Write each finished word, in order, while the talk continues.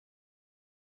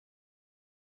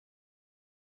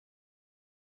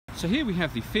So here we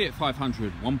have the Fiat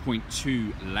 500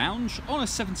 1.2 Lounge on a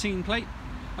 17 plate.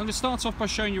 I'm going to start off by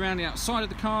showing you around the outside of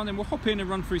the car, and then we'll hop in and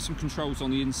run through some controls on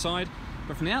the inside.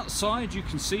 But from the outside you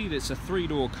can see that it's a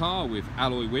 3-door car with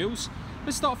alloy wheels.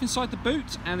 Let's start off inside the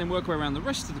boot and then work our way around the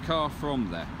rest of the car from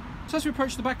there. So as we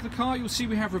approach the back of the car, you'll see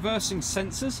we have reversing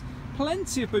sensors,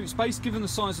 plenty of boot space given the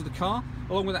size of the car,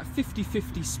 along with that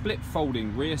 50-50 split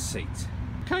folding rear seat.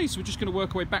 Okay, so we're just going to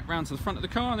work our way back round to the front of the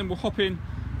car, and then we'll hop in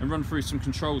and run through some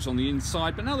controls on the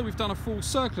inside. But now that we've done a full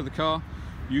circle of the car,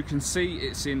 you can see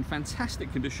it's in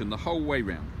fantastic condition the whole way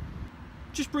round.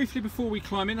 Just briefly before we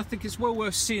climb in, I think it's well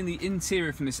worth seeing the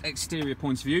interior from this exterior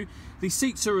point of view. The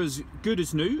seats are as good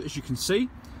as new, as you can see.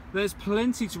 There's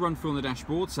plenty to run through on the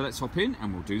dashboard, so let's hop in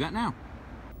and we'll do that now.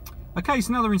 Okay,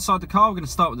 so now they're inside the car, we're going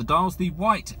to start with the dials. The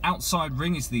white outside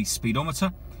ring is the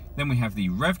speedometer. Then we have the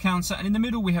rev counter, and in the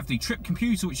middle we have the trip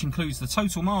computer, which includes the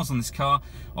total miles on this car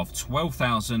of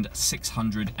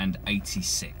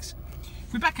 12,686.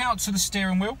 If we back out to the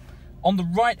steering wheel, on the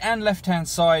right and left hand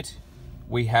side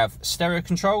we have stereo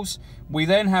controls. We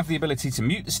then have the ability to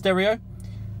mute the stereo,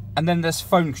 and then there's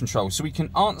phone control, so we can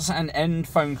answer and end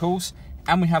phone calls,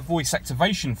 and we have voice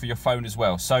activation for your phone as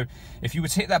well. So if you were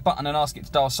to hit that button and ask it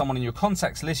to dial someone in your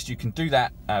contacts list, you can do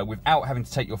that without having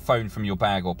to take your phone from your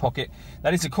bag or pocket.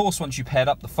 That is of course once you've paired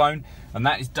up the phone, and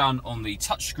that is done on the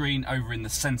touchscreen over in the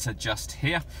center just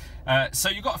here. So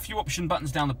you've got a few option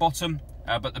buttons down the bottom,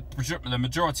 but the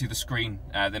majority of the screen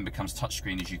then becomes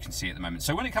touchscreen, as you can see at the moment.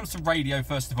 So when it comes to radio,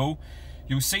 first of all,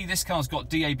 you'll see this car's got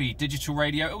DAB digital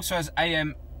radio. It also has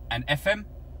AM and FM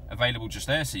available just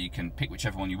there, so you can pick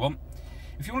whichever one you want.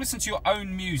 If you want to listen to your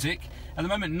own music, at the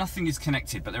moment nothing is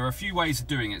connected, but there are a few ways of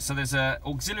doing it. So there's an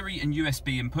auxiliary and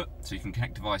USB input, so you can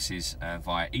connect devices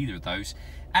via either of those.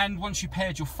 And once you've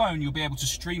paired your phone, you'll be able to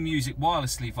stream music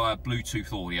wirelessly via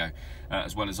Bluetooth audio,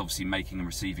 as well as obviously making and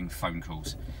receiving phone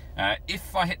calls.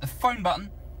 If I hit the phone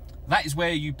button, that is where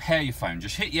you pair your phone.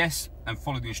 Just hit yes and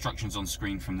follow the instructions on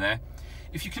screen from there.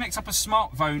 If you connect up a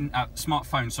smartphone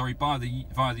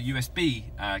via the USB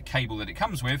cable that it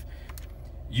comes with,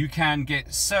 you can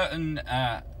get certain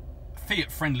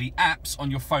Fiat-friendly apps on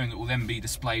your phone that will then be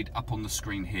displayed up on the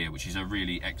screen here, which is a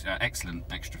really excellent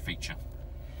extra feature.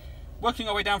 Working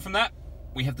our way down from that,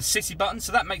 we have the city button,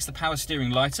 so that makes the power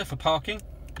steering lighter for parking,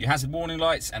 your hazard warning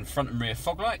lights and front and rear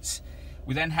fog lights.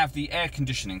 We then have the air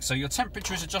conditioning, so your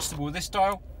temperature is adjustable with this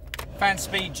dial, fan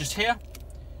speed just here,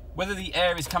 whether the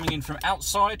air is coming in from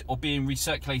outside or being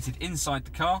recirculated inside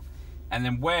the car, and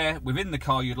then where within the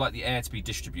car you'd like the air to be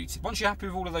distributed. Once you're happy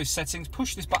with all of those settings,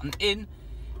 push this button in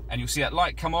and you'll see that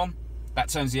light come on. That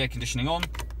turns the air conditioning on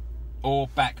or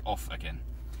back off again.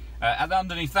 And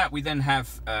underneath that we then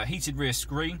have heated rear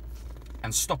screen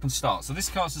and stop and start. So this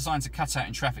car is designed to cut out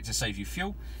in traffic to save you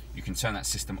fuel. You can turn that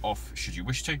system off should you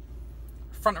wish to.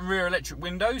 Front and rear electric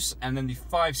windows, and then the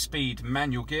 5-speed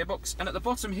manual gearbox. And at the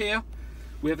bottom here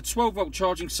we have a 12-volt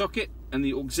charging socket and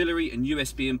the auxiliary and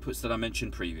USB inputs that I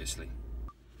mentioned previously.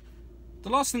 The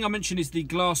last thing I mentioned is the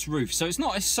glass roof. So it's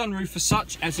not a sunroof as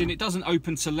such, as in it doesn't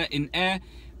open to let in air,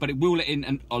 but it will let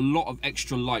in a lot of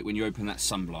extra light when you open that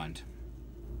sun blind.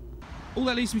 All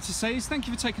that leaves me to say is thank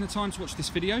you for taking the time to watch this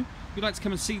video. If you'd like to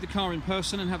come and see the car in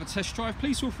person and have a test drive,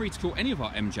 please feel free to call any of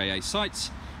our MJA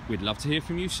sites. We'd love to hear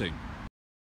from you soon.